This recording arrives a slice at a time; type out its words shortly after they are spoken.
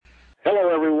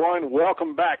Hello, everyone.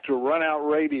 Welcome back to Run Out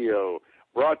Radio,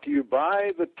 brought to you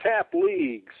by the Tap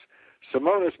Leagues,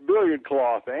 Simonis Billiard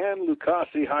Cloth, and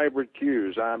Lucasi Hybrid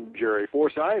Cues. I'm Jerry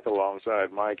Forsythe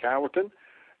alongside Mike Hamilton.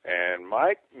 And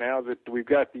Mike, now that we've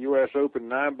got the U.S. Open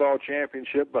 9-ball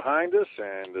championship behind us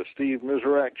and the Steve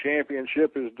Miserak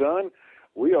championship is done,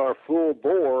 we are full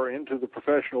bore into the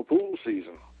professional pool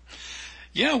season.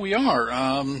 Yeah, we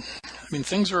are.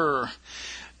 Things are...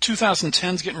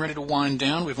 2010's getting ready to wind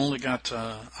down. We've only got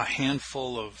a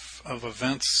handful of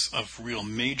events, of real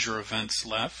major events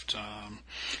left.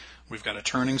 We've got a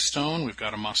Turning Stone. We've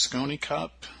got a Mosconi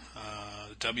Cup.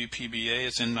 WPBA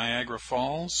is in Niagara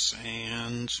Falls.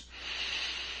 And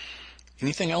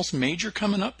anything else major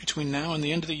coming up between now and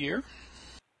the end of the year?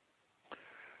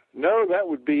 No, that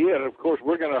would be it. Of course,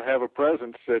 we're going to have a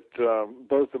presence at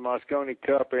both the Mosconi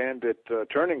Cup and at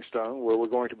Turning Stone, where we're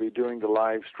going to be doing the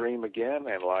live stream again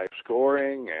and live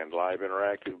scoring and live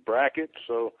interactive brackets.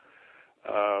 So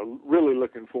really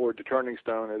looking forward to Turning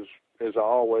Stone as I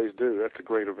always do. That's a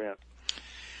great event.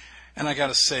 And I got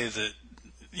to say that,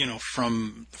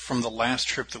 from the last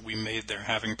trip that we made there,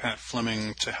 having Pat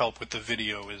Fleming to help with the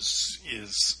video is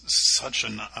such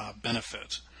a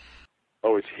benefit.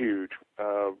 Oh, it's huge.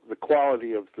 The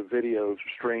quality of the video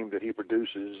stream that he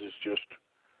produces is just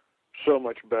so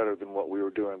much better than what we were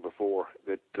doing before.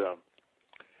 That,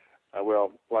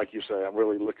 like you say, I'm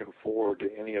really looking forward to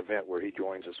any event where he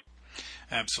joins us.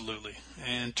 Absolutely.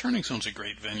 And Turning Stone's a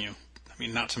great venue.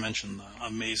 Not to mention the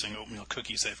amazing oatmeal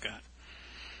cookies they've got.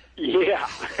 Yeah.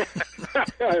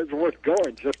 It's worth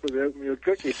going just for the oatmeal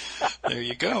cookies. There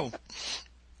you go.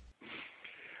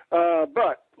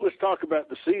 But let's talk about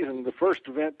the season. The first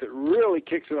event that really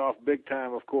kicks it off big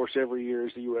time, of course, every year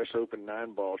is the U.S. Open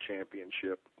 9-ball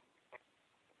championship.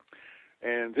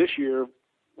 And this year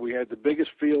we had the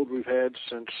biggest field we've had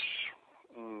since,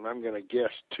 I'm going to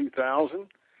guess, 2000.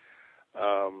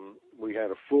 We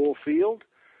had a full field,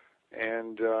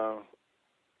 and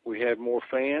we had more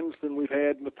fans than we've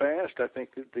had in the past. I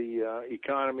think that the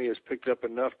economy has picked up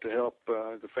enough to help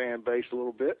the fan base a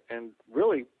little bit, and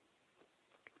really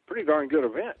pretty darn good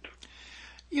event.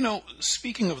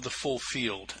 Speaking of the full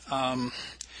field,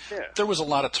 there was a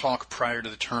lot of talk prior to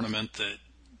the tournament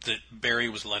that Barry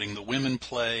was letting the women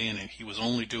play, and he was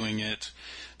only doing it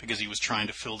because he was trying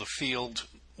to fill the field,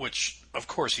 which, of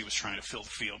course, he was trying to fill the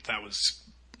field. That was,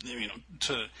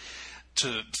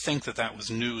 to think that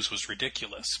was news was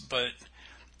ridiculous. But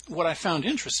what I found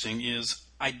interesting is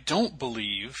I don't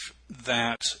believe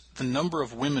that the number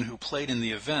of women who played in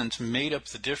the event made up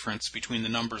the difference between the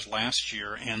numbers last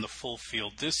year and the full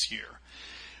field this year.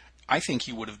 I think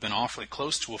he would have been awfully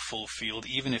close to a full field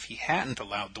even if he hadn't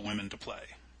allowed the women to play.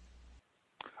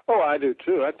 Oh, I do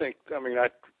too. I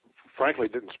frankly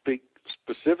didn't speak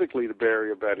specifically to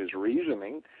Barry about his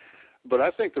reasoning, but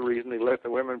I think the reason he let the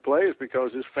women play is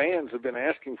because his fans have been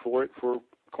asking for it for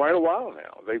quite a while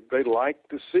now. They like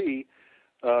to see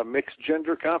mixed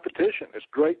gender competition. It's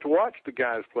great to watch the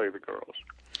guys play the girls.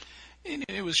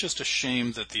 It was just a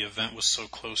shame that the event was so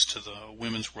close to the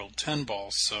Women's World 10 ball,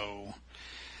 so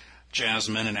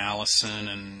Jasmine and Allison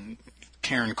and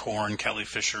Karen Korn, Kelly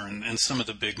Fisher, and some of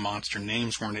the big monster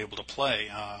names weren't able to play.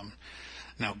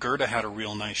 Now, Gerda had a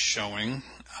real nice showing.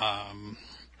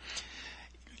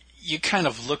 You kind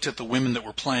of looked at the women that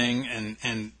were playing,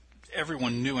 and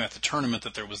everyone knew at the tournament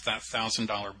that there was that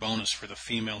 $1,000 bonus for the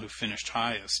female who finished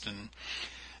highest, and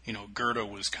Gerda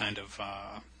was kind of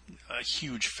a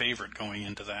huge favorite going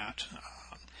into that.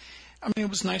 It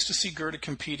was nice to see Gerda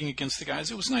competing against the guys.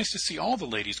 It was nice to see all the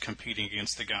ladies competing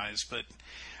against the guys, but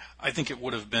I think it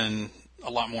would have been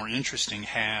a lot more interesting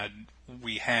had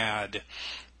we had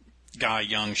Guy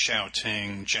Young, Xiao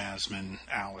Ting, Jasmine,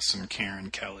 Allison, Karen,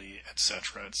 Kelly,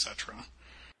 etc., etc.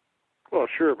 Well,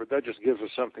 sure, but that just gives us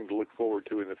something to look forward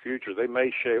to in the future. They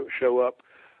may show up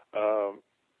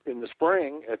in the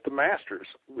spring at the Masters,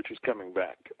 which is coming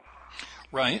back.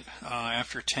 Right.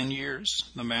 After 10 years,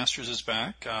 the Masters is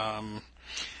back.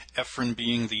 Efren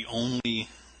being the only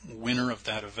winner of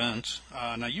that event.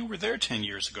 Now, you were there 10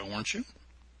 years ago, weren't you?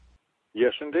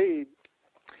 Yes, indeed.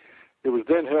 It was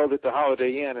then held at the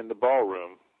Holiday Inn in the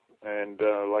ballroom. And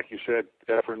like you said,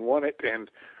 Efren won it, and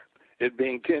it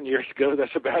being 10 years ago,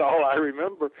 that's about all I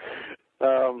remember.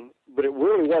 But it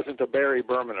really wasn't a Barry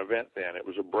Berman event then. It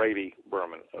was a Brady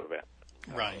Berman event.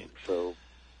 Right. So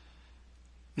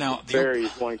now Barry's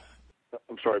going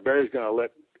to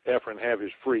let Efren have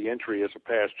his free entry as a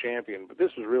past champion, but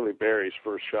this was really Barry's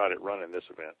first shot at running this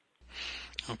event.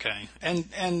 Okay.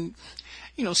 And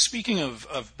speaking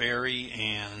of Barry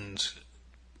and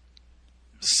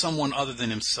someone other than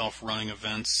himself running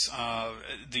events.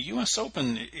 The U.S.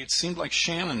 Open, it seemed like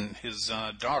Shannon, his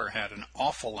daughter, had an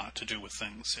awful lot to do with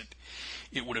things.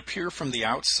 It would appear from the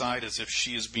outside as if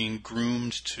she is being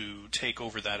groomed to take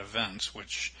over that event,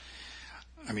 which,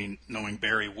 I mean, knowing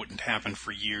Barry, wouldn't happen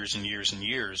for years and years and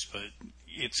years, but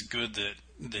it's good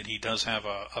that he does have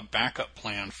a backup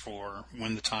plan for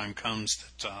when the time comes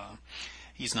that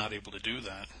he's not able to do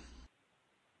that.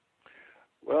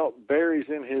 Well, Barry's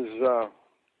in his,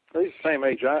 he's the same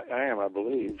age I am, I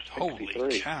believe, 63.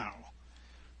 Holy cow.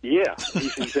 Yeah,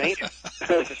 he's ancient.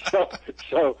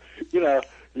 so, you know,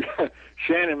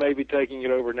 Shannon may be taking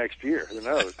it over next year. Who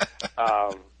knows?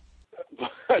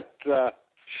 But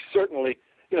certainly,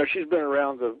 you know, she's been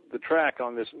around the track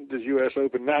on this U.S.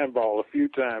 Open 9-ball a few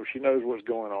times. She knows what's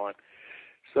going on.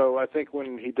 So I think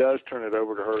when he does turn it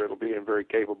over to her, it'll be in very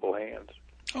capable hands.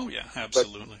 Oh, yeah,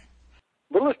 absolutely.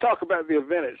 But let's talk about the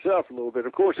event itself a little bit.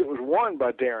 Of course, it was won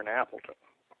by Darren Appleton.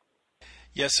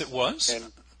 Yes, it was.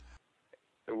 And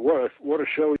what a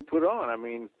show he put on. I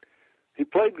mean, he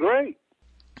played great.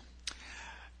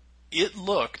 It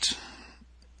looked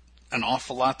an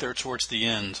awful lot there towards the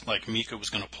end, like Mika was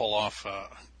going to pull off, I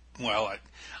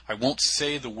won't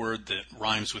say the word that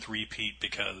rhymes with repeat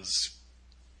because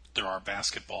there are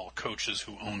basketball coaches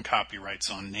who own copyrights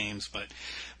on names, but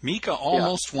Mika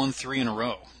almost won 3 in a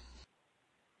row.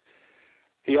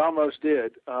 He almost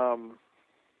did. I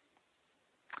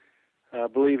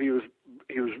believe he was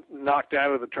knocked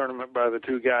out of the tournament by the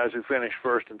two guys who finished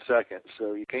first and second,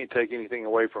 so you can't take anything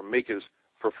away from Mika's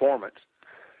performance.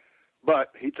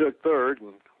 But he took third,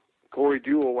 and Corey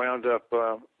Deuel wound up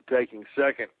taking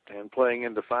second and playing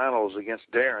in the finals against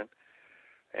Darren.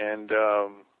 And,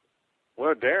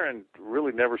 Darren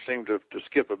really never seemed to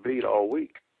skip a beat all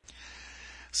week.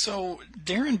 So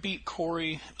Darren beat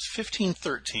Corey, it was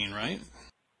 15-13, right?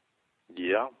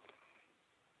 Yeah.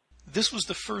 This was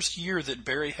the first year that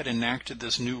Barry had enacted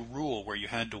this new rule where you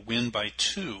had to win by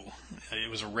 2. It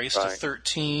was a race to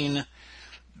 13,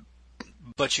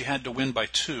 but you had to win by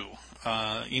 2.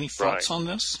 Any thoughts on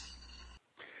this?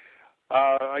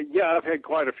 Yeah, I've had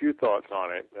quite a few thoughts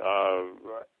on it.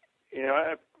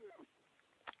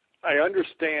 I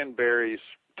understand Barry's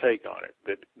take on it,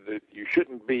 that you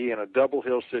shouldn't be in a double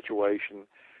hill situation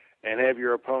and have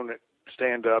your opponent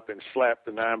stand up and slap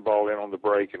the 9-ball in on the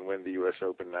break and win the U.S.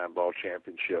 Open 9-ball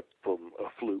championship from a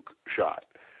fluke shot.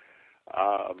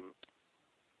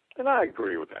 And I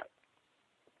agree with that.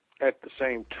 At the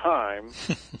same time,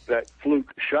 that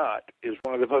fluke shot is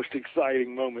one of the most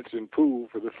exciting moments in pool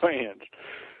for the fans.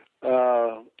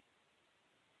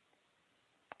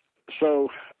 So,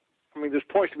 I mean, there's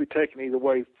points to be taken either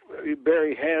way.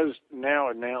 Barry has now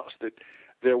announced that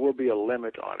there will be a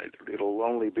limit on it. It'll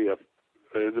only be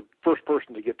the first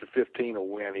person to get to 15 will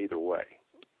win either way,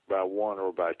 by 1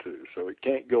 or by 2. So it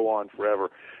can't go on forever.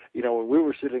 You know, when we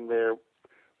were sitting there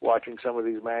watching some of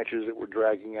these matches that were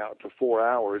dragging out to 4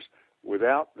 hours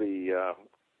without the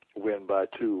win by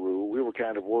 2 rule, we were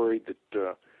kind of worried that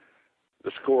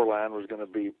the score line was going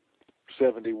to be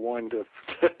 71 to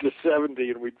 70,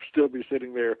 and we'd still be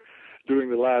sitting there doing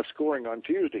the live scoring on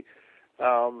Tuesday.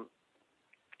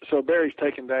 So Barry's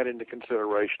taken that into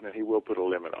consideration, and he will put a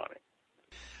limit on it.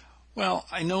 Well,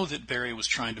 I know that Barry was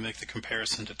trying to make the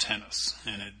comparison to tennis,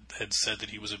 and had said that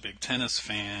he was a big tennis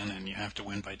fan, and you have to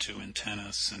win by 2 in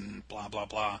tennis, and blah, blah,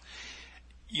 blah.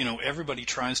 You know, everybody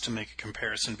tries to make a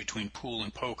comparison between pool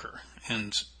and poker,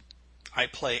 and I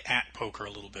play at poker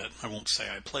a little bit. I won't say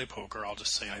I play poker, I'll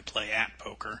just say I play at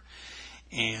poker.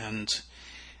 And,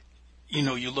 you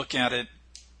know, you look at it,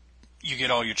 you get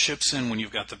all your chips in when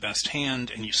you've got the best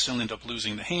hand, and you still end up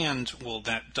losing the hand. Well,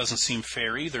 that doesn't seem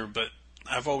fair either, but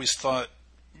I've always thought,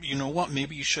 you know what,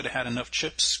 maybe you should have had enough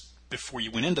chips before you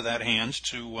went into that hand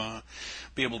to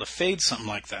be able to fade something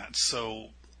like that. So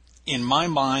in my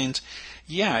mind,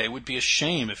 yeah, it would be a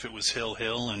shame if it was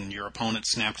hill-hill and your opponent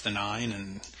snapped the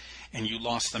 9 and you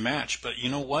lost the match. But you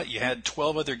know what? You had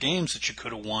 12 other games that you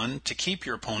could have won to keep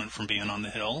your opponent from being on the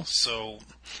hill. So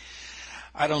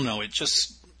I don't know. It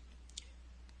just,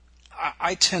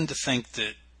 I tend to think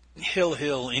that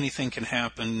hill-hill, anything can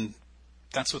happen.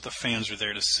 That's what the fans are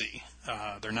there to see.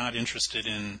 They're not interested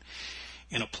in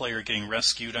a player getting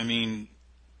rescued. I mean,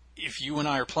 if you and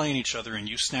I are playing each other and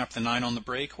you snap the 9 on the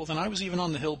break, well, then I was even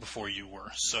on the hill before you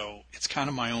were. So it's kind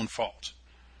of my own fault.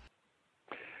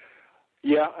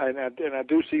 Yeah, and I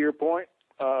do see your point.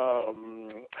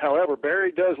 However,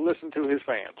 Barry does listen to his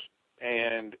fans.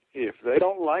 And if they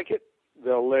don't like it,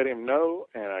 they'll let him know,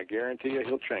 and I guarantee you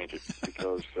he'll change it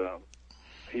because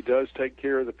he does take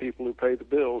care of the people who pay the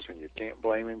bills, and you can't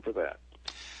blame him for that.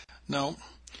 No.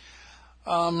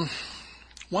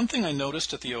 One thing I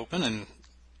noticed at the Open, and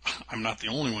I'm not the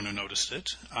only one who noticed it,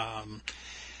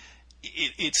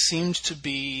 it seemed to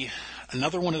be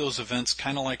another one of those events,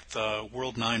 kind of like the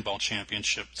World Nine Ball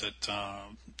Championship that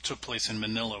took place in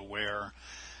Manila, where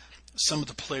some of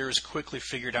the players quickly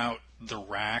figured out the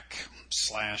rack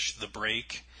 / the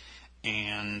break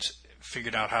and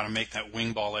figured out how to make that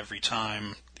wing ball every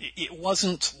time. It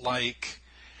wasn't like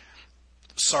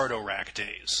Sardo rack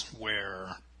days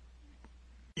where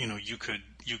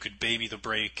you could baby the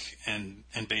break and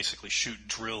basically shoot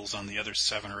drills on the other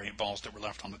 7 or 8 balls that were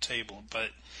left on the table. But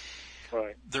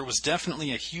right. There was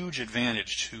definitely a huge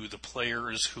advantage to the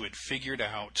players who had figured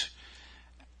out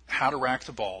how to rack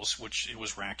the balls, which it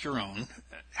was rack your own,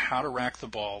 how to rack the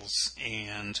balls,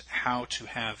 and how to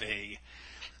have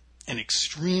an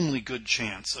extremely good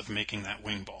chance of making that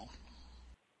wing ball.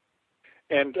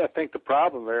 And I think the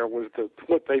problem there was that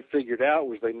what they figured out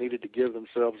was they needed to give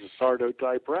themselves a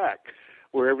Sardo-type rack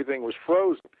where everything was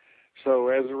frozen. So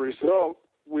as a result,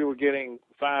 we were getting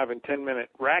 5 and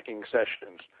 10-minute racking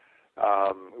sessions,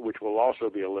 which will also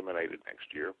be eliminated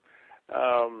next year.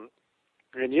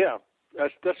 And yeah,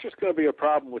 that's just going to be a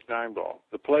problem with 9-ball.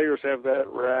 The players have that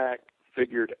rack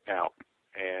figured out.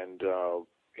 And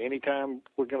anytime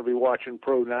we're going to be watching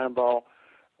Pro 9-ball,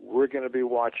 we're going to be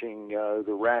watching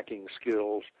the racking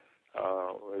skills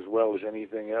as well as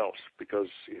anything else, because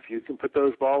if you can put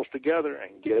those balls together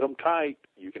and get them tight,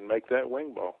 you can make that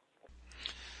wing ball.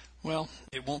 Well,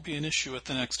 it won't be an issue at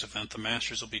the next event. The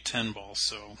Masters will be 10 balls,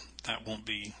 so that won't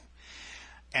be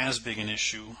as big an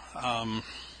issue.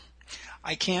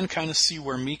 I can kind of see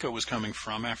where Miko was coming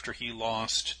from after he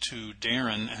lost to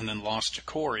Darren and then lost to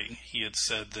Corey. He had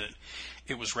said that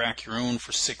it was rack your own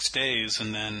for 6 days,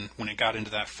 and then when it got into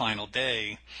that final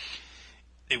day,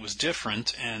 it was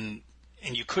different, and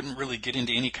you couldn't really get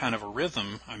into any kind of a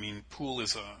rhythm. I mean, pool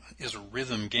is a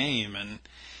rhythm game, and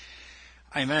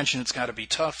I imagine it's got to be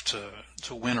tough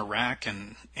to win a rack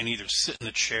and either sit in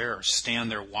the chair or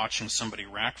stand there watching somebody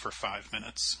rack for 5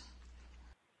 minutes.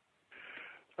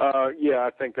 Yeah,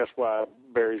 I think that's why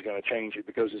Barry's going to change it,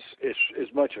 because it's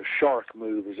as much a shark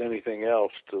move as anything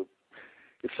else.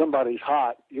 If somebody's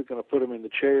hot, you're going to put them in the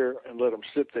chair and let them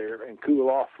sit there and cool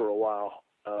off for a while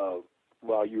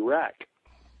you rack.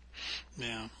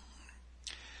 Yeah.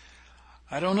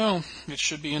 I don't know. It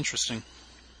should be interesting.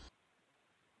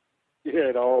 Yeah,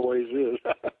 it always is.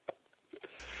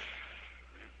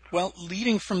 Well,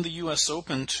 leading from the U.S.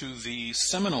 Open to the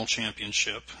Seminole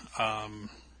Championship,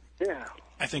 yeah,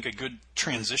 I think a good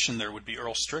transition there would be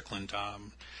Earl Strickland.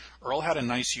 Earl had a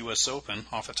nice U.S. Open.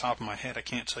 Off the top of my head, I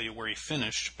can't tell you where he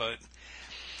finished, but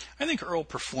I think Earl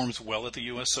performs well at the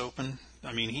U.S. Open.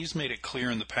 I mean, he's made it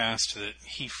clear in the past that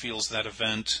he feels that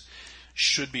event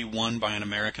should be won by an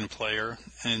American player,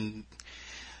 and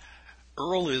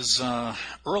Earl is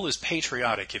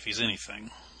patriotic if he's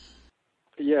anything.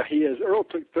 Yeah, he is. Earl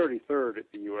took 33rd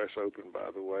at the U.S. Open,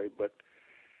 by the way, but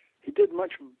he did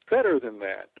much better than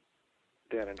that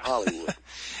down in Hollywood.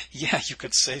 Yeah, you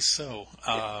could say so.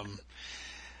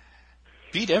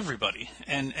 Beat everybody,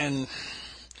 and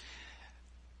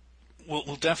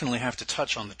we'll definitely have to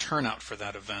touch on the turnout for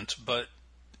that event. But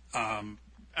I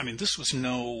mean, this was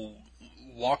no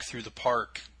walk through the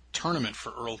park tournament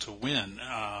for Earl to win.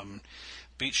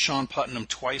 Beat Sean Putnam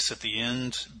twice at the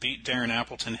end. Beat Darren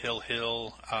Appleton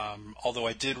Hill. Although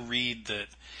I did read that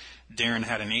Darren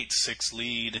had an 8-6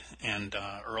 lead, and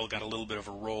Earl got a little bit of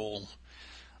a roll,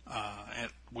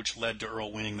 which led to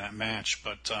Earl winning that match.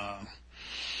 But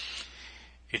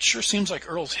it sure seems like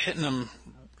Earl's hitting him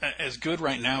as good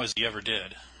right now as he ever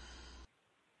did.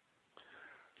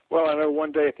 Well, I know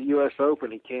one day at the U.S.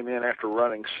 Open he came in after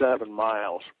running 7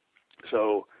 miles.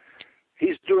 So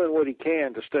he's doing what he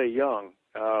can to stay young.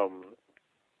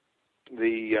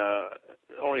 The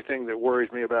only thing that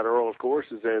worries me about Earl, of course,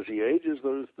 is as he ages,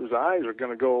 those eyes are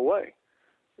going to go away.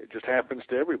 It just happens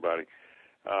to everybody.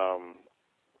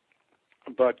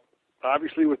 But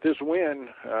obviously with this win,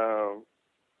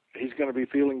 he's going to be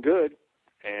feeling good.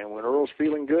 And when Earl's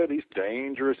feeling good, he's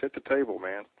dangerous at the table,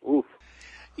 man. Oof.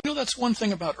 You know, that's one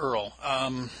thing about Earl.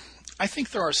 I think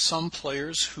there are some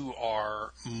players who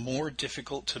are more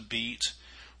difficult to beat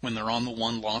when they're on the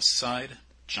one-loss side.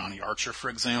 Johnny Archer, for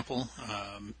example.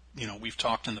 We've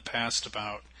talked in the past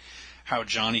about how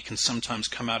Johnny can sometimes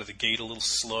come out of the gate a little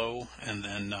slow, and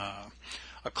then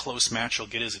a close match will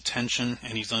get his attention,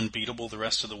 and he's unbeatable the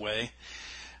rest of the way.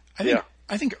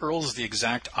 I think Earl is the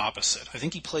exact opposite. I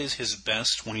think he plays his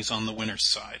best when he's on the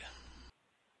winner's side.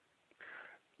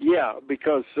 Yeah,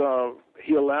 because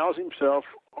he allows himself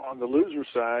on the loser's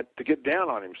side to get down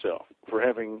on himself for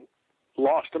having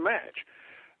lost a match.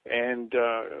 And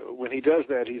when he does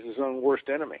that, he's his own worst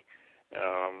enemy.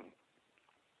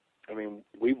 I mean,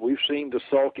 we've seen the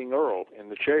sulking Earl in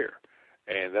the chair,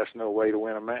 and that's no way to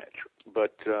win a match.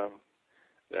 But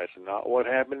that's not what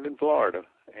happened in Florida,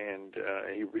 and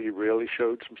he really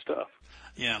showed some stuff.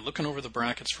 Yeah, looking over the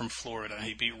brackets from Florida,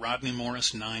 he beat Rodney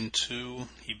Morris 9-2.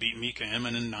 He beat Mika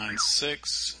Immonen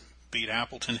 9-6. Beat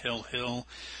Appleton Hill,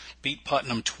 beat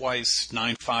Putnam twice,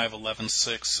 9-5,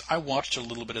 11-6. I watched a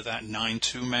little bit of that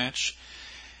 9-2 match.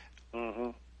 Mm-hmm.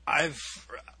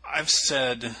 I've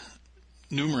said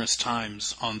numerous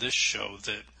times on this show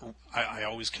that I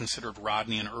always considered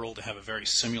Rodney and Earl to have a very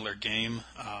similar game.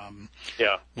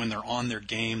 Yeah. When they're on their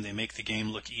game, they make the game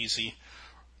look easy.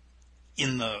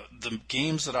 In the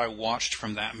games that I watched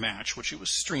from that match, which it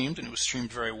was streamed, and it was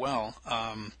streamed very well,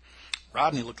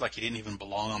 Rodney looked like he didn't even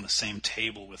belong on the same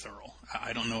table with Earl.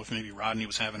 I don't know if maybe Rodney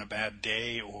was having a bad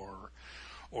day or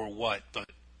what, but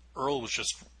Earl was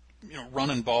just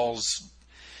running balls,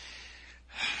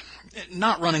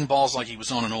 not running balls like he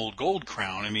was on an old Gold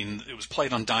Crown. I mean, it was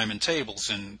played on diamond tables,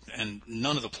 and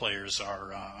none of the players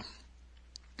are,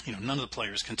 none of the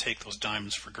players can take those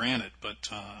diamonds for granted, but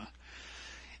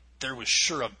there was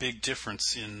sure a big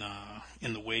difference in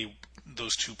the way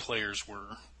those two players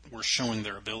were showing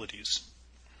their abilities.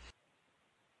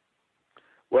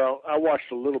 Well, I watched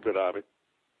a little bit of it,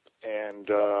 and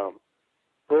Earl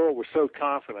was so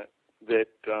confident that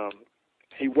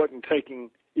he wasn't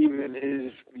taking even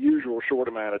his usual short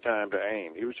amount of time to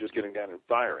aim. He was just getting down and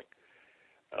firing.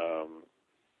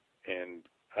 And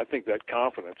I think that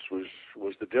confidence was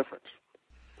the difference.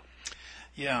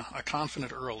 Yeah, a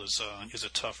confident Earl is a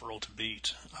tough Earl to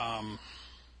beat.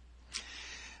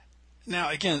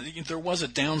 Now, again, there was a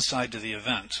downside to the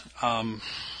event.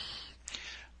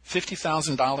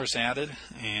 $50,000 added,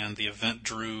 and the event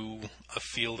drew a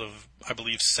field of, I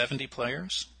believe, 70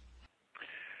 players.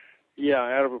 Yeah,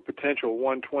 out of a potential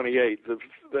 128. The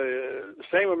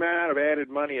same amount of added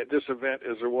money at this event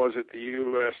as there was at the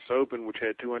U.S. Open, which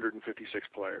had 256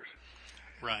 players.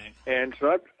 Right. And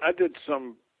so I did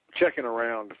some checking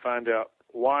around to find out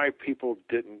why people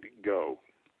didn't go.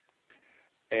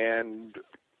 And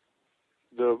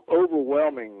the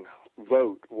overwhelming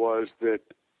vote was that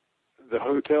the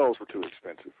hotels were too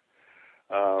expensive.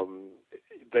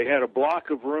 They had a block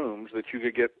of rooms that you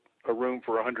could get a room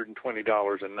for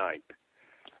 $120 a night.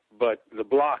 But the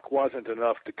block wasn't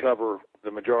enough to cover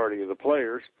the majority of the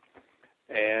players,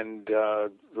 and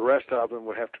the rest of them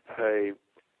would have to pay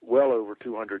well over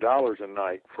 $200 a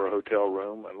night for a hotel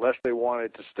room unless they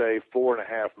wanted to stay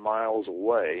 4.5 miles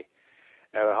away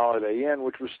at a Holiday Inn,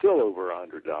 which was still over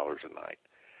 $100 a night.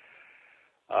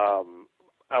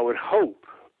 I would hope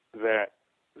that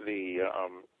the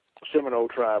Seminole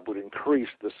tribe would increase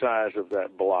the size of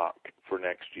that block for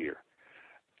next year.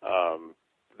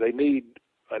 They need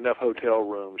enough hotel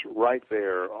rooms right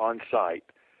there on site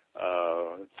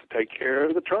to take care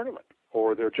of the tournament,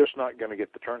 or they're just not going to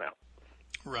get the turnout.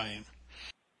 Right.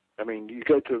 I mean, you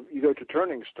go to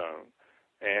Turning Stone,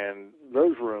 and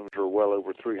those rooms are well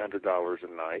over $300 a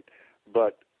night,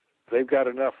 but they've got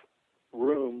enough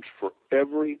rooms for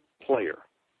every player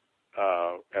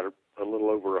at a little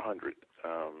over 100.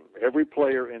 Every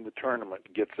player in the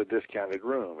tournament gets a discounted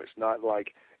room. It's not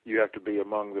like you have to be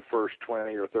among the first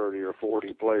 20 or 30 or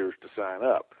 40 players to sign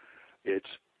up. It's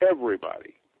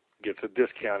everybody gets a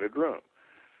discounted room.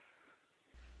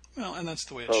 Well, and that's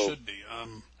the way it should be.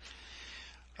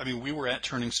 I mean, we were at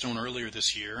Turning Stone earlier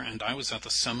this year, and I was at the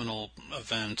Seminole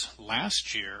event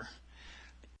last year.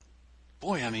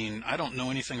 Boy, I mean, I don't know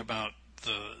anything about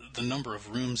the number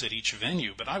of rooms at each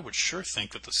venue, but I would sure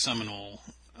think that the Seminole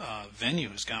venue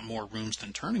has got more rooms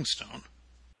than Turning Stone.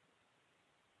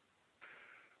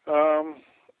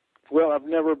 Well, I've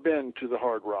never been to the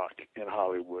Hard Rock in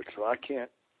Hollywood, so I can't.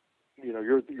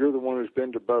 You're the one who's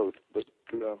been to both, but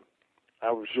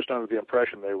I was just under the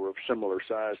impression they were of similar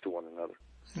size to one another.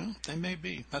 Well, they may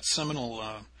be. That Seminole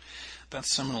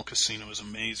casino is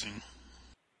amazing.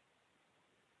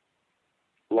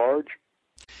 Large?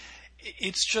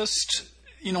 It's just,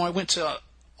 I went to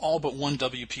all but one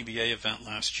WPBA event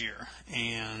last year,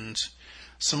 and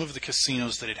some of the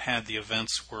casinos that had the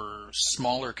events were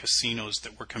smaller casinos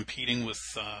that were competing with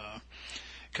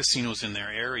casinos in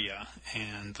their area,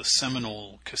 and the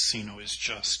Seminole casino is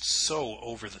just so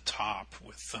over the top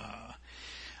with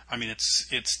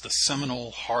it's the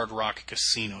Seminole Hard Rock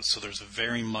Casino, so there's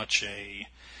very much a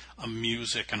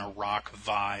music and a rock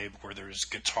vibe where there's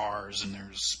guitars and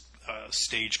there's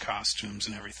stage costumes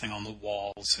and everything on the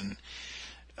walls, and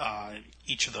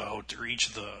each of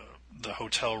the the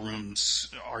hotel rooms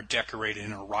are decorated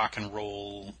in a rock and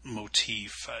roll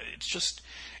motif. It's just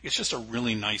a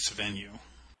really nice venue.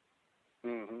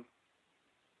 Mm-hmm.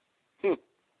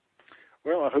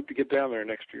 Well, I hope to get down there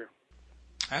next year.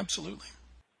 Absolutely.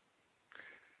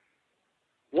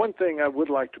 One thing I would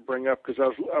like to bring up, because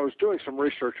I was doing some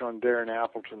research on Darren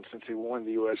Appleton since he won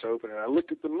the U.S. Open, and I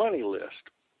looked at the money list.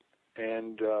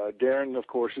 And Darren, of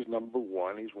course, is number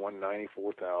one. He's won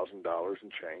 $94,000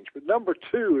 and change. But number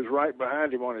two is right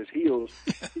behind him on his heels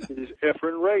is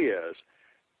Efren Reyes,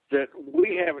 that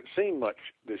we haven't seen much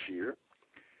this year.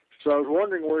 So I was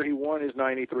wondering where he won his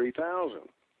 $93,000.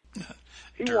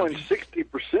 He Derby. won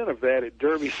 60% of that at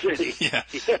Derby City. Yeah,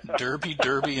 Derby,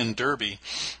 and Derby.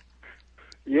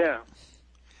 Yeah.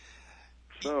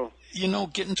 So,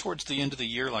 getting towards the end of the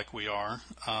year like we are,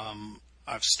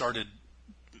 I've started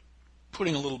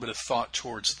putting a little bit of thought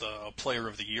towards the Player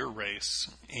of the Year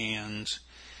race. And,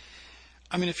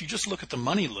 I mean, if you just look at the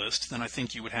money list, then I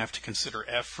think you would have to consider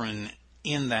Efren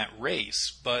in that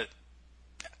race. But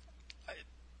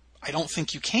I don't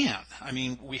think you can. I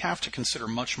mean, we have to consider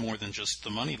much more than just the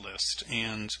money list.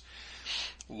 And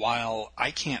while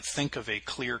I can't think of a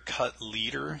clear-cut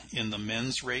leader in the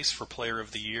men's race for Player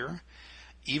of the Year,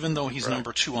 even though he's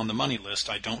number two on the money list,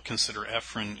 I don't consider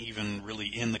Efren even really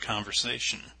in the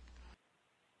conversation.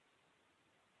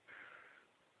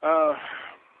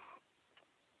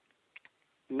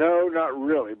 No, not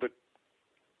really. But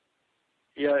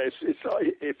yeah,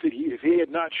 if he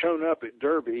had not shown up at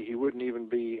Derby, he wouldn't even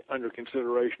be under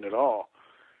consideration at all.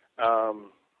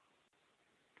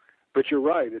 But you're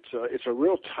right; it's a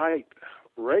real tight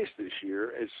race this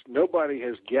year. Nobody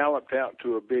has galloped out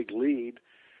to a big lead.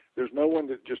 There's no one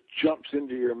that just jumps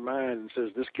into your mind and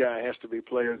says this guy has to be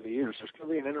Player of the Year. So it's going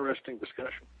to be an interesting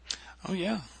discussion. Oh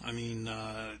yeah, I mean,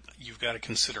 you've got to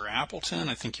consider Appleton.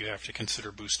 I think you have to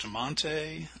consider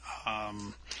Bustamante.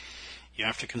 You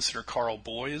have to consider Carl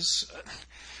Boys.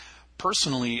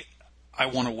 Personally, I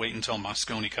want to wait until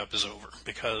Mosconi Cup is over,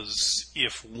 because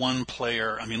if one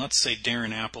player, I mean, let's say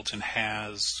Darren Appleton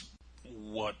has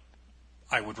what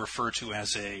I would refer to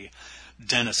as a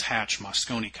Dennis Hatch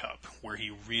Mosconi Cup, where he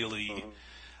really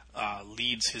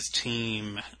leads his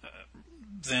team,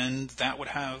 then that would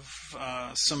have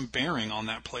some bearing on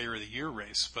that Player of the Year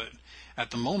race. But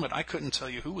at the moment, I couldn't tell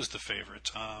you who was the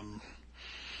favorite.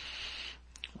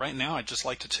 Right now, I'd just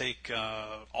like to take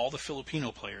all the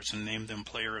Filipino players and name them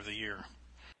Player of the Year.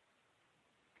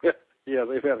 Yeah,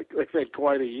 they've had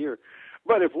quite a year.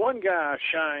 But if one guy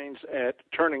shines at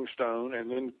Turning Stone and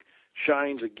then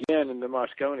shines again in the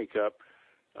Mosconi Cup,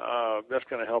 that's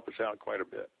going to help us out quite a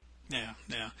bit. Yeah.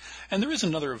 And there is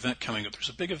another event coming up. There's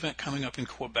a big event coming up in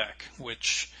Quebec,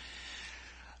 which,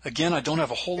 again, I don't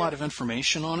have a whole lot of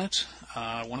information on it.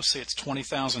 I want to say it's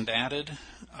 20,000 added.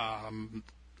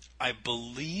 I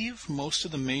believe most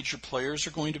of the major players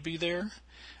are going to be there.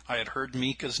 I had heard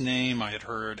Mika's name. I had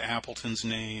heard Appleton's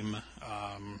name.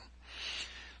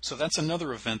 So that's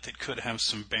another event that could have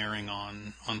some bearing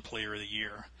on Player of the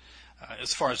Year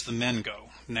as far as the men go.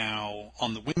 Now,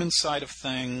 on the women's side of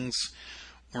things,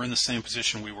 we're in the same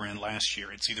position we were in last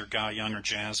year. It's either Guy Young or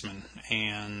Jasmine.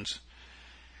 And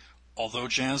although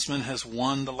Jasmine has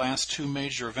won the last two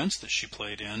major events that she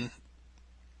played in,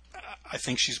 I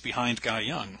think she's behind Guy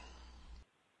Young.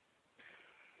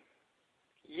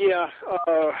 Yeah,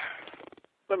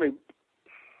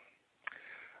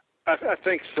 I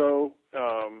think so.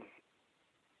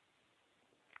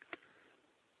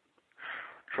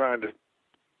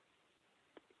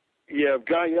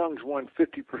 Guy Young's won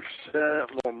 50%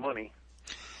 more money.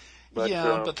 But,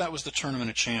 but that was the Tournament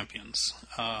of Champions.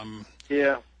 That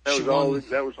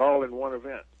was all in one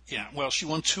event. Yeah, well, she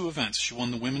won two events. She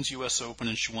won the Women's U.S. Open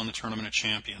and she won the Tournament of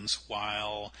Champions,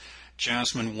 while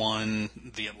Jasmine won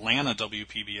the Atlanta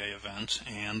WPBA event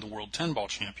and the World 10-Ball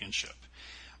Championship.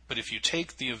 But if you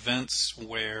take the events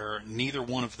where neither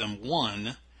one of them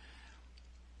won,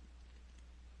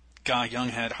 Guy Young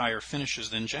had higher finishes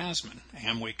than Jasmine.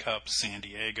 Amway Cup, San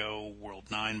Diego, World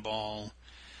 9-Ball.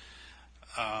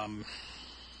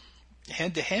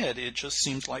 Head-to-head, it just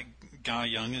seems like Guy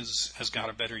Young has got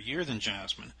a better year than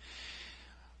Jasmine.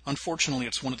 Unfortunately,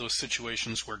 it's one of those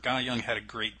situations where Guy Young had a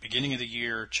great beginning of the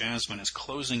year. Jasmine is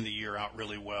closing the year out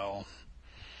really well.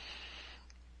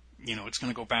 It's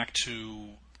going to go back to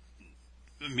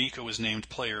Mika was named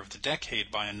Player of the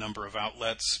Decade by a number of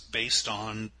outlets based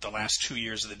on the last 2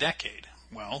 years of the decade.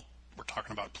 Well, we're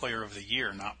talking about Player of the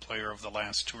Year, not Player of the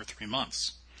last 2 or 3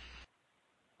 months.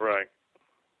 Right.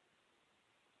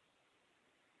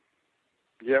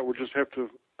 Yeah, we'll just have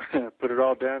to put it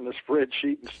all down in the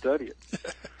spreadsheet and study it.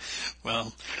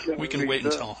 Well, we can wait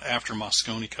until after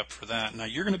Moscone Cup for that. Now,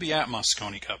 you're going to be at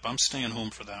Moscone Cup. I'm staying home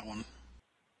for that one.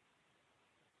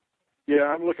 Yeah,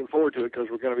 I'm looking forward to it because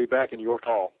we're going to be back in York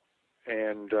Hall.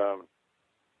 And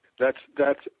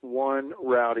that's one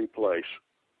rowdy place.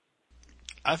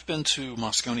 I've been to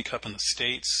Moscone Cup in the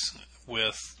States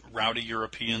with rowdy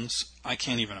Europeans. I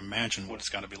can't even imagine what it's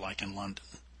got to be like in London.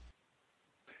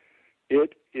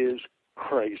 It is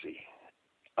crazy.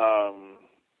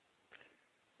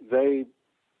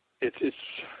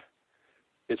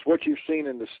 It's what you've seen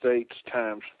in the States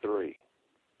times 3.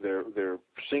 They're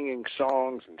singing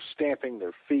songs and stamping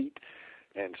their feet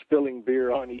and spilling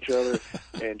beer on each other,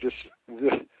 and just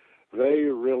they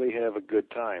really have a good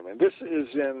time. And this is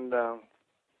in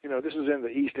the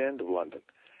East End of London.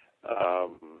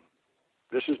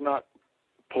 This is not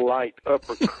polite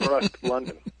upper crust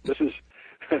London. This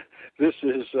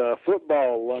is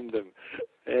football London,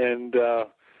 and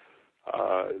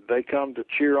they come to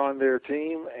cheer on their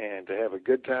team and to have a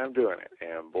good time doing it.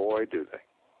 And boy, do they!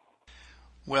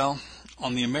 Well,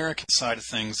 on the American side of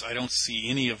things, I don't see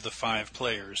any of the 5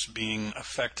 players being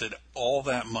affected all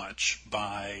that much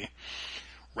by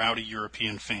rowdy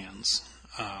European fans.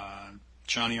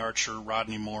 Johnny Archer,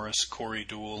 Rodney Morris, Corey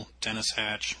Deuel, Dennis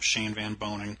Hatch, Shane Van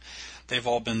Boening, they've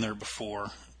all been there before.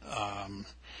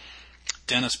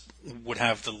 Dennis would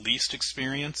have the least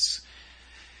experience,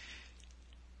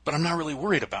 but I'm not really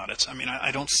worried about it. I mean,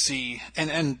 I don't see,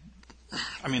 and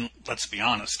I mean, let's be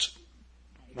honest,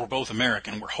 we're both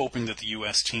American. We're hoping that the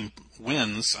U.S. team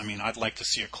wins. I mean, I'd like to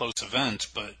see a close event,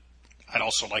 but I'd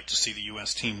also like to see the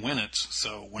U.S. team win it.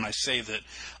 So when I say that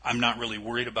I'm not really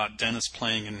worried about Dennis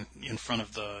playing in front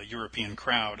of the European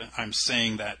crowd, I'm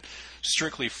saying that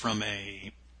strictly from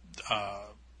a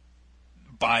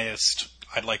biased,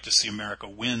 I'd like to see America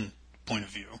win point of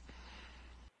view.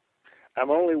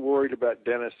 I'm only worried about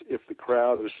Dennis if the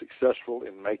crowd is successful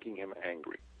in making him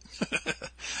angry.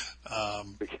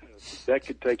 Because that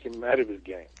could take him out of his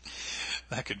game.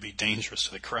 That could be dangerous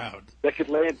to the crowd. That could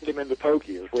land him in the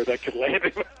pokey is where that could land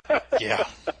him. Yeah.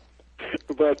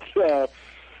 But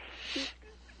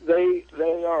they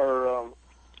are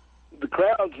the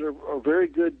crowds are very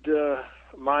good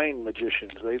mind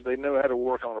magicians. They know how to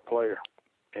work on a player,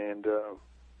 and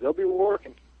they'll be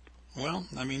working. Well,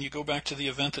 I mean, you go back to the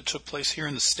event that took place here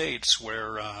in the States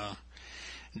where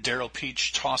Daryl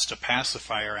Peach tossed a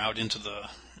pacifier out into the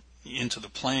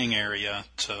playing area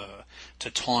to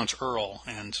taunt Earl,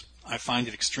 and I find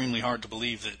it extremely hard to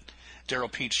believe that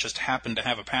Daryl Peach just happened to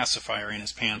have a pacifier in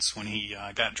his pants when he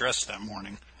got dressed that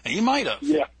morning. And he might have,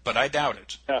 yeah, but I doubt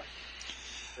it. Yeah.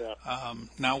 Yeah.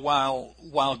 Now,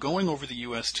 while going over the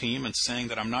U.S. team and saying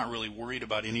that I'm not really worried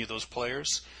about any of those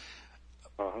players,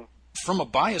 from a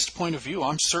biased point of view,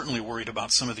 I'm certainly worried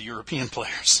about some of the European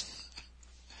players.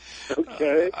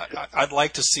 Okay. I'd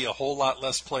like to see a whole lot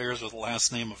less players with the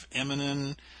last name of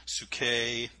Immonen,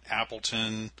 Souquet,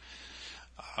 Appleton.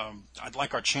 I'd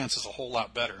like our chances a whole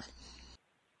lot better.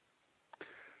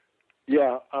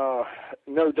 Yeah,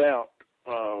 no doubt.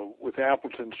 With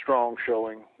Appleton's strong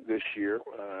showing this year,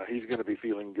 he's going to be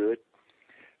feeling good.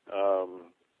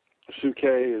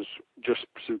 Souquet is just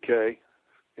Souquet,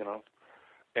 you know.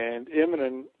 And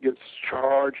Immonen gets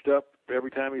charged up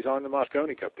every time he's on the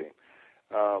Moscone Cup team.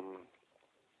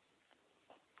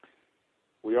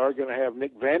 We are going to have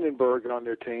Nick Vandenberg on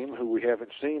their team, who we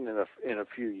haven't seen in a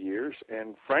few years.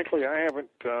 And frankly, I haven't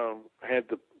had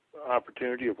the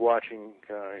opportunity of watching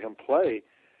him play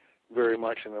very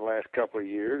much in the last couple of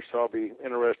years. So I'll be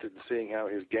interested in seeing how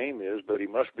his game is. But he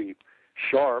must be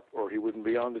sharp, or he wouldn't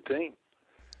be on the team.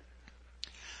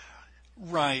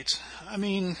 Right. I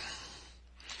mean,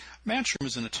 Matchroom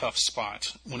is in a tough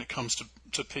spot when it comes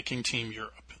to picking Team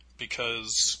Europe,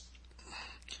 because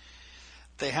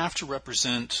they have to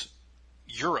represent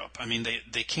Europe. I mean,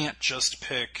 they can't just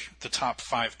pick the top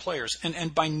 5 players.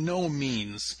 And by no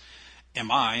means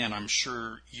am I, and I'm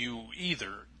sure you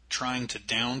either, trying to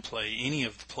downplay any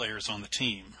of the players on the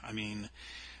team. I mean,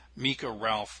 Mika,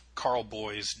 Ralph, Carl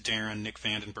Boys, Darren, Nick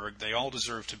Vandenberg, they all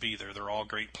deserve to be there. They're all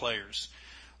great players.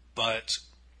 But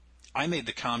I made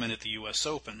the comment at the U.S.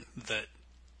 Open that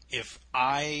if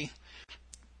I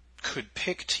could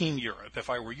pick Team Europe, if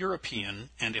I were European,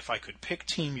 and if I could pick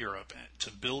Team Europe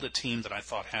to build a team that I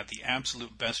thought had the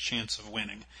absolute best chance of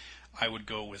winning, I would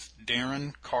go with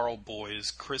Darren, Carl Boys,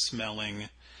 Chris Melling,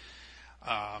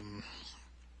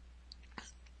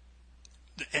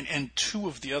 and 2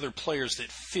 of the other players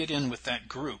that fit in with that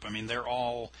group. I mean, they're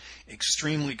all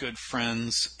extremely good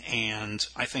friends, and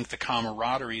I think the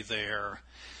camaraderie there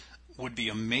would be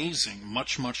amazing,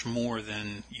 much, much more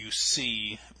than you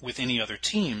see with any other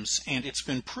teams. And it's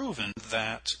been proven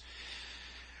that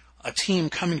a team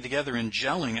coming together and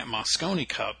gelling at Mosconi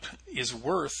Cup is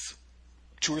worth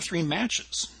 2 or 3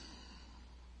 matches.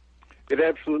 It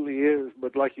absolutely is,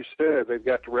 but like you said, they've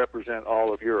got to represent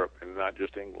all of Europe and not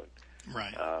just England.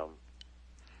 Right. I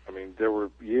mean, there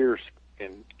were years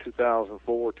in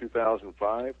 2004,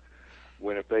 2005,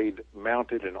 when if they'd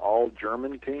mounted an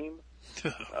all-German team,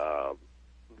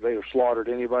 they'd have slaughtered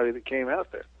anybody that came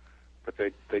out there. But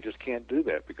they just can't do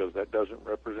that because that doesn't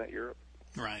represent Europe.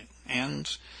 Right. And,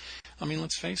 I mean,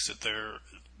 let's face it,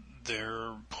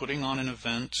 they're putting on an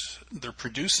event, they're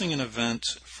producing an event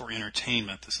for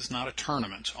entertainment. This is not a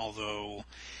tournament, although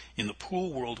in the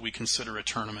pool world we consider a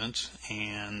tournament,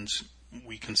 and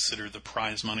we consider the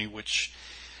prize money, which,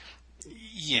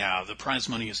 yeah, the prize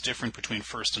money is different between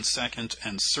first and second,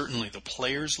 and certainly the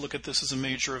players look at this as a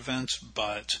major event,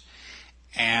 but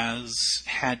as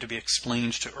had to be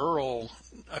explained to Earl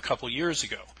a couple years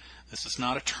ago, this is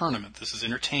not a tournament, this is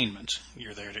entertainment.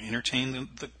 You're there to entertain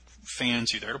the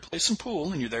fans, you're there to play some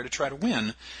pool, and you're there to try to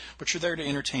win, but you're there to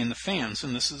entertain the fans,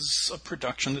 and this is a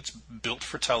production that's built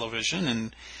for television,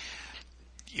 and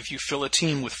if you fill a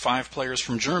team with 5 players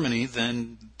from Germany,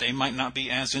 then they might not be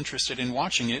as interested in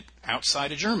watching it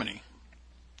outside of Germany.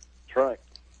 That's right.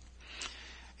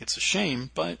 It's a shame,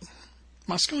 but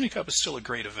Mosconi Cup is still a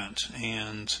great event,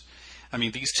 and, I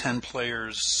mean, these 10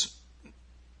 players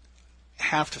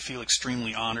have to feel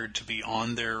extremely honored to be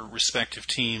on their respective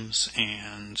teams,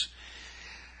 and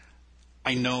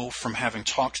I know from having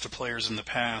talked to players in the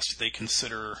past, they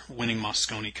consider winning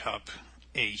Mosconi Cup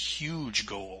a huge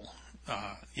goal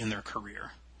in their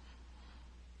career.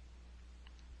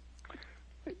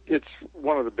 It's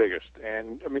one of the biggest,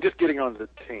 and I mean, just getting on the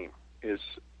team is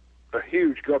a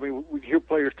huge goal. I mean, we hear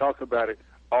players talk about it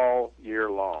all year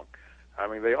long. I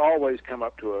mean, they always come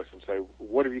up to us and say,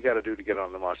 what have you got to do to get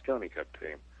on the Mosconi Cup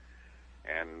team?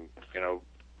 And, you know,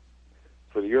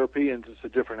 for the Europeans, it's a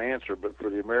different answer, but for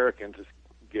the Americans, it's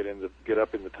get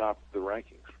up in the top of the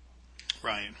rankings.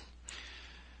 Right.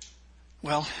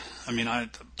 Well, I mean,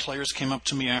 players came up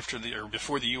to me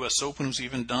before the U.S. Open was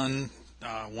even done,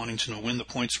 wanting to know when the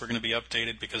points were going to be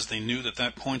updated, because they knew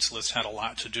that points list had a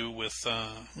lot to do with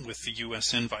the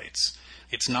U.S. invites.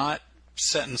 It's not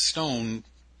set in stone,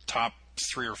 top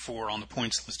 3 or 4 on the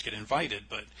points list get invited,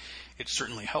 but it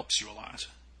certainly helps you a lot.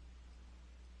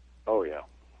 Oh, yeah.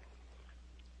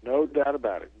 No doubt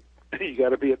about it. You got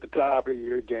to be at the top of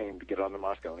your game to get on the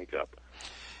Mosconi Cup.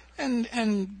 And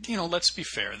you know, let's be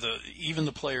fair. Even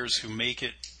the players who make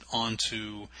it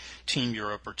onto Team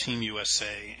Europe or Team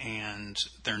USA and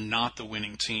they're not the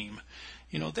winning team,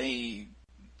 you know, they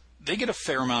get a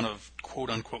fair amount of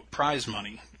quote-unquote prize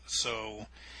money. So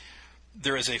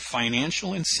there is a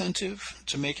financial incentive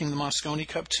to making the Mosconi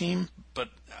Cup team, but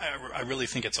I really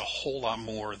think it's a whole lot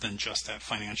more than just that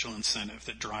financial incentive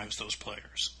that drives those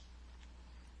players.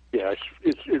 Yeah,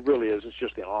 it really is. It's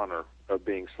just the honor of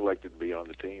being selected to be on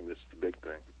the team that's the big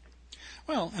thing.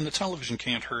 Well, and the television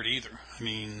can't hurt either. I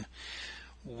mean,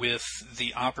 with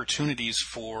the opportunities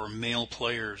for male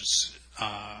players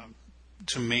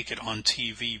to make it on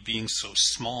TV being so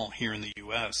small here in the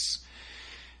U.S.,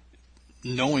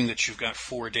 knowing that you've got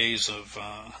 4 days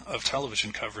of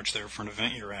television coverage there for an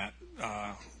event you're at,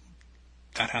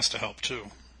 that has to help too.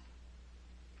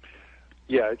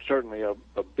 Yeah, it's certainly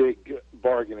a big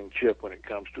bargaining chip when it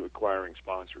comes to acquiring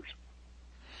sponsors.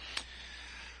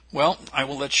 Well, I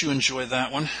will let you enjoy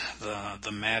that one,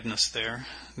 the madness there.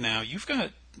 Now, you've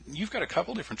got a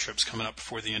couple different trips coming up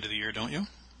before the end of the year, don't you?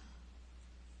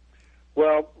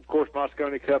 Well, of course,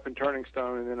 Mosconi Cup in Turning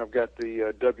Stone, and then I've got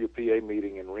the WPA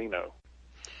meeting in Reno.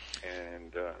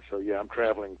 And so, yeah, I'm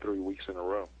traveling 3 weeks in a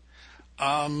row.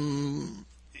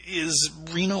 Is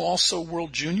Reno also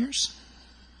World Juniors?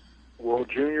 World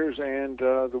Juniors and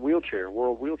the wheelchair,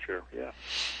 World Wheelchair, yeah.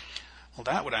 Well,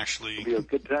 that would actually be a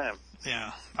good time.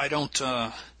 Yeah, I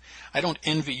don't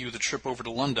envy you the trip over to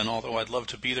London, although I'd love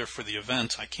to be there for the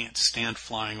event. I can't stand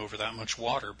flying over that much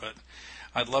water, but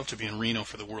I'd love to be in Reno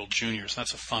for the World Juniors.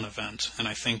 That's a fun event, and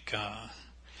I think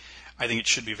it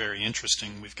should be very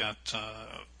interesting. We've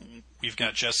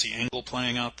got Jesse Engel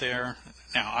playing out there.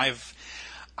 Now,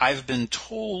 I've been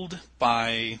told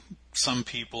by some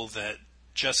people that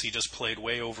Jesse just played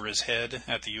way over his head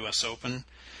at the U.S. Open.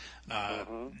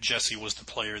 Jesse was the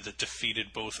player that defeated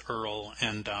both Earl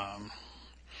and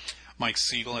Mike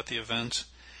Siegel at the event.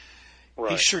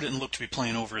 Right. He sure didn't look to be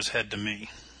playing over his head to me.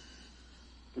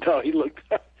 No, he looked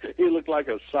like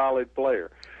a solid player.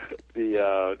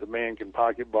 The man can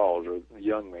pocket balls, or the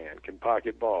young man can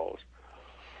pocket balls.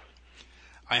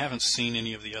 I haven't seen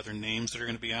any of the other names that are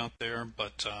going to be out there,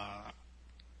 but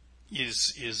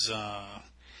is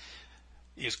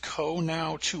Ko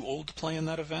now too old to play in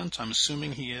that event? I'm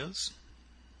assuming he is.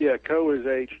 Yeah, Ko is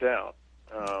aged out.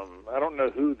 I don't know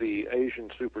who the Asian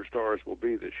superstars will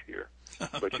be this year,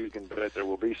 but you can bet there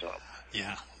will be some.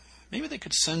 Yeah. Maybe they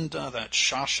could send that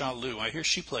Xia Lu. I hear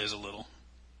she plays a little.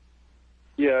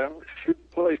 Yeah, she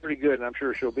plays pretty good, and I'm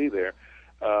sure she'll be there.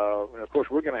 And of course,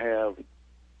 we're going to have,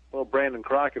 well, Brandon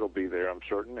Crockett will be there, I'm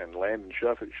certain, and Landon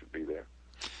Shuffett should be there.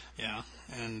 Yeah,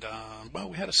 and, well,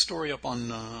 we had a story up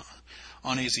on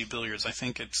AZ Billiards. I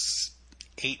think it's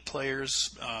 8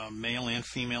 players, male and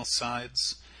female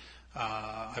sides.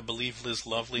 I believe Liz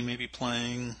Lovely may be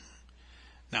playing.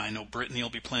 Now, I know Brittany will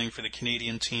be playing for the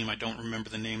Canadian team. I don't remember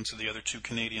the names of the other 2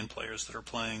 Canadian players that are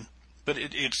playing. But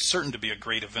it's certain to be a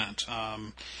great event.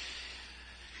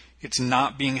 It's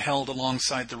not being held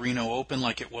alongside the Reno Open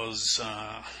like it was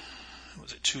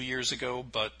it 2 years ago?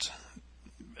 But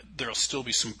there'll still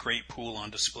be some great pool on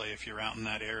display if you're out in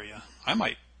that area. I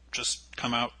might just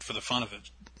come out for the fun of it.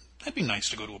 That'd be nice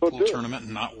to go to a pool tournament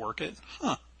and not work it.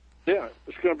 Huh. Yeah,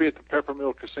 it's going to be at the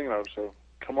Peppermill Casino, so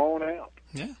come on out.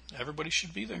 Yeah, everybody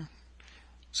should be there.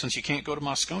 Since you can't go to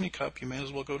Moscone Cup, you may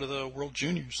as well go to the World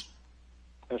Juniors.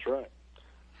 That's right.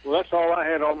 Well, that's all I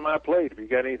had on my plate. Have you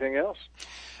got anything else?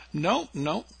 No.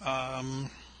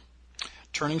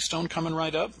 Turning Stone coming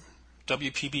right up.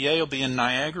 WPBA will be in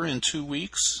Niagara in 2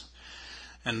 weeks.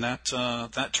 And that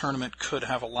tournament could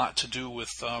have a lot to do with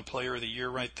Player of the Year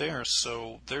right there.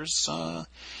 So there's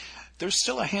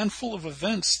still a handful of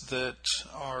events that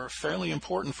are fairly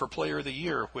important for Player of the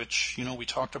Year, which, we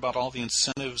talked about all the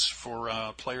incentives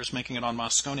for players making it on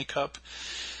Moscone Cup.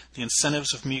 The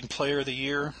incentives of being Player of the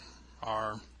Year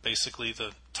are basically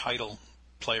the title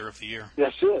Player of the Year.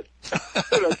 That's it.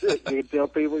 That's it. You can tell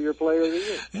people you're Player of the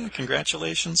Year. Yeah,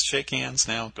 congratulations. Shake hands.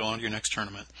 Now go on to your next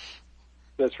tournament.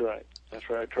 That's right.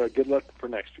 Try good luck for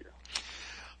next year.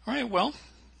 All right, well,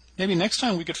 maybe next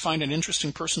time we could find an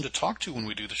interesting person to talk to when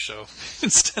we do the show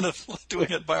instead of doing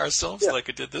it by ourselves like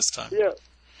I did this time. Yeah,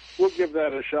 we'll give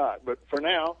that a shot. But for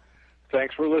now,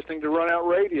 thanks for listening to Run Out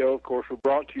Radio. Of course, we're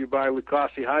brought to you by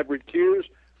Lucasi Hybrid Cues,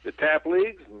 the Tap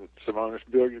Leagues, and Simonis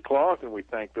Billiard Cloth, and we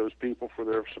thank those people for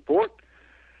their support.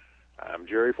 I'm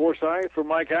Jerry Forsythe for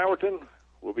Mike Howerton.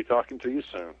 We'll be talking to you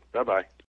soon. Bye-bye.